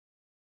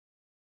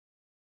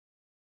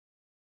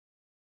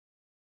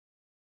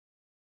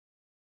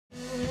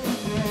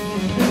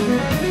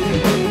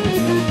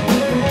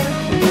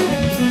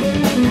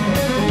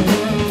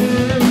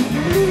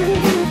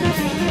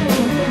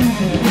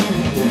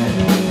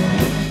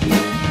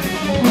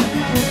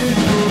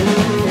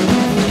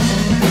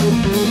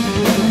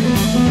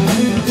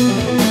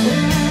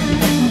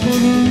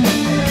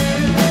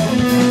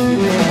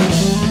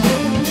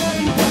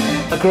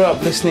grew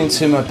up listening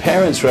to my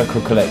parents'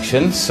 record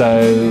collection,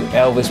 so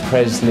Elvis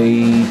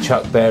Presley,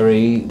 Chuck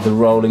Berry, the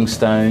Rolling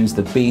Stones,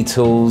 the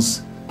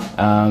Beatles,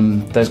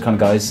 those kind of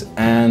guys.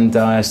 And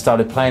I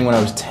started playing when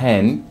I was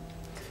 10,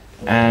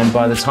 and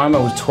by the time I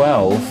was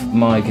 12,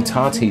 my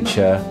guitar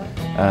teacher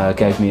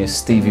gave me a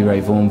Stevie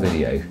Ray Vaughan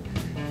video,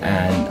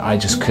 and I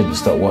just couldn't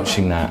stop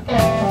watching that.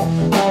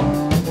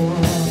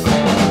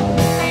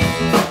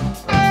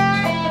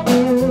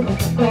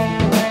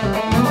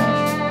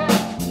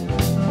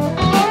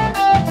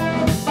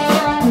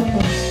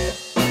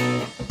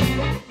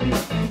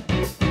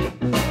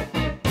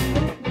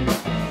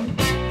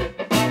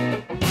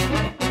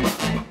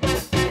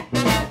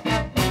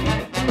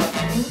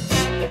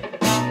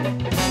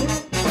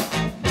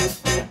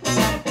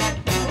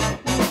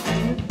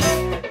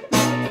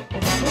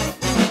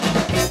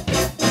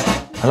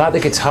 I like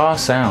the guitar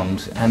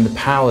sound and the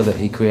power that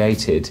he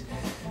created.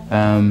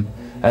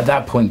 At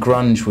that point,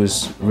 grunge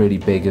was really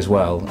big as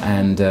well,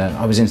 and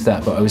I was into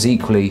that, but I was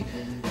equally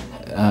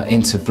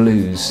into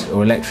blues,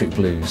 or electric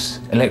blues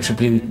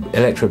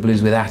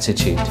with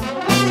attitude.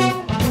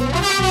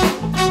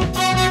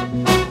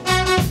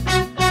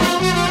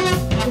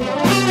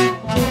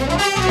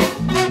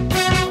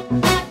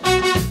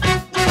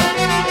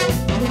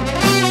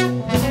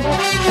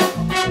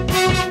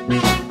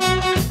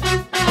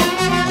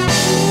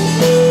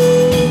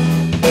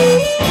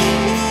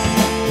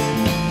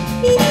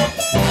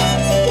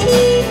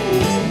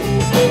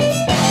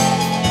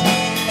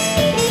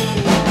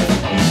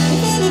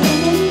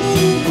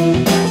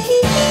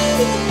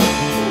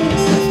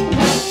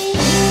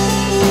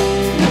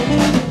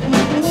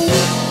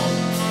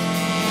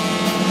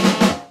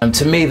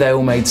 To me, they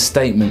all made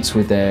statements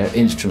with their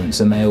instruments,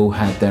 and they all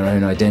had their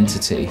own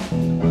identity.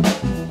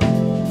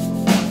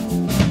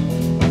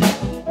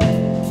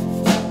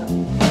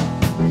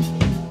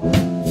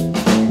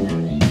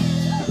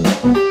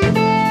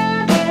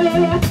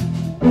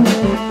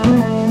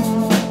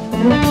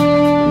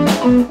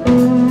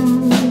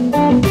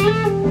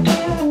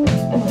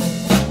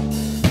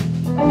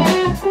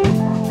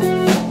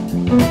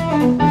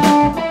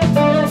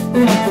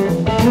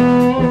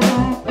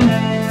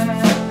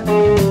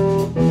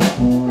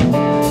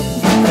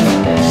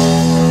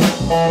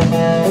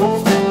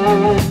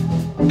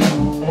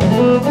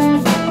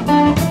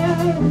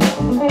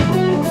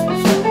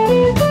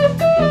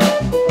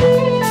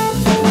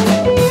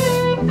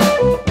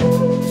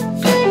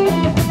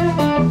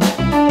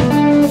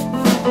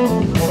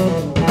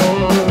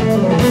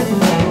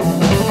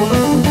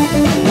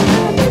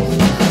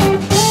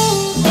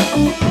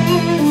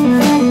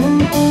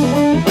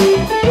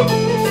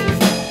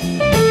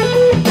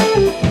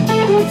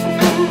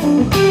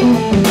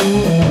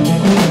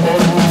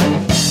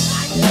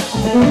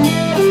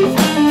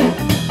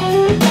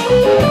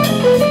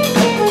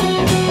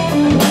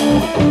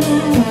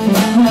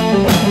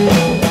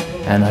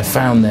 And I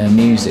found their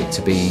music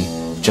to be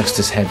just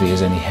as heavy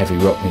as any heavy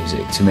rock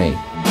music to me.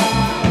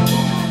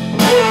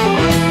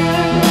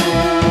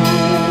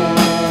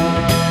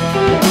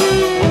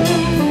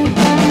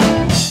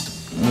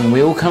 And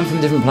we all come from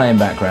different playing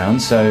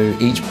backgrounds, so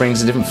each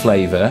brings a different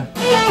flavour.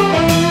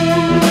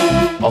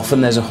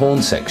 Often there's a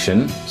horn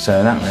section,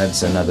 so that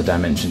adds another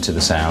dimension to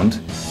the sound.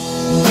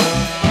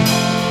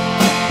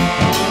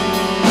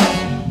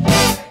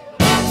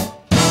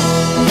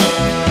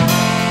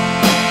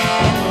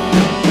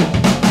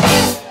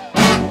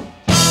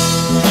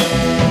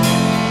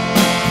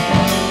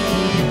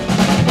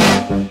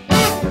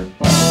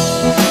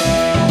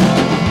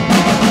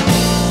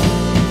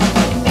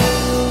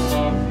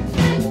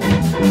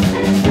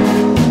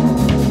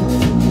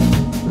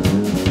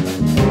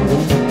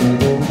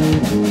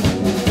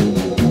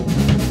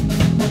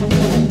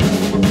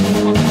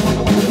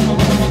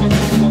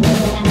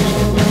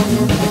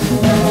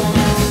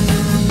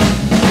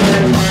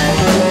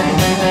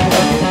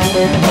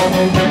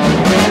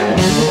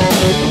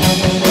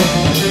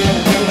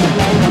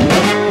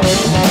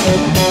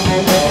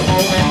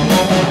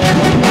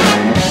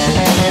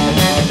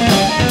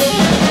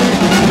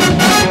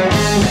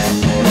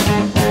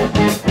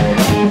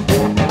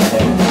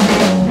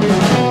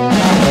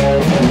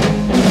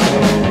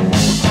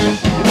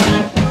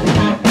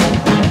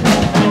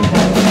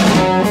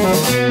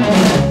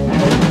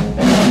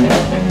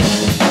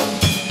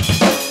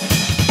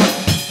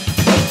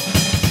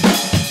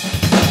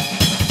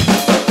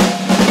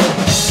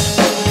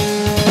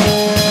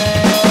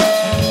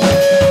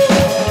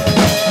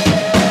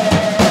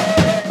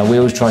 We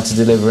always try to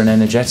deliver an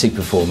energetic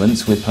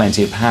performance with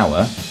plenty of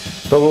power,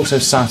 but we're also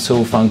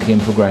subtle, funky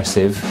and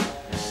progressive,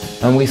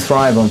 and we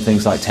thrive on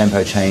things like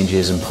tempo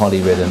changes and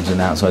polyrhythms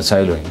and outside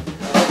soloing.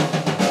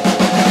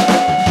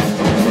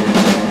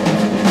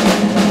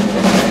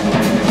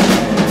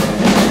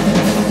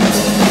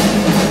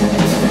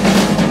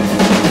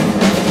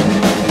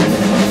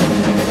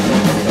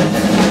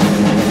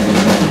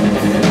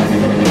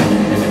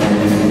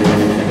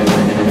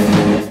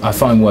 I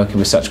find working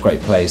with such great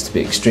players to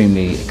be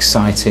extremely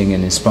exciting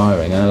and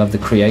inspiring, and I love the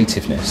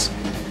creativeness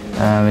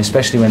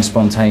especially when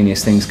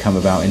spontaneous things come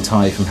about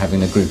entirely from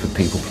having a group of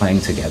people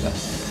playing together.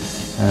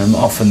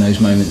 Often those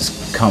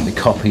moments can't be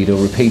copied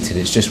or repeated,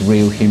 it's just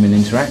real human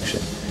interaction.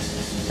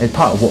 It's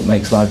part of what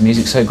makes live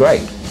music so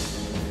great.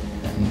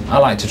 I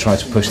like to try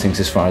to push things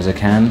as far as I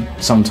can.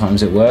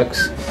 Sometimes it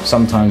works,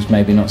 sometimes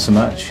maybe not so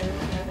much,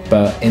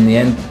 but in the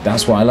end,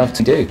 that's what I love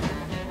to do.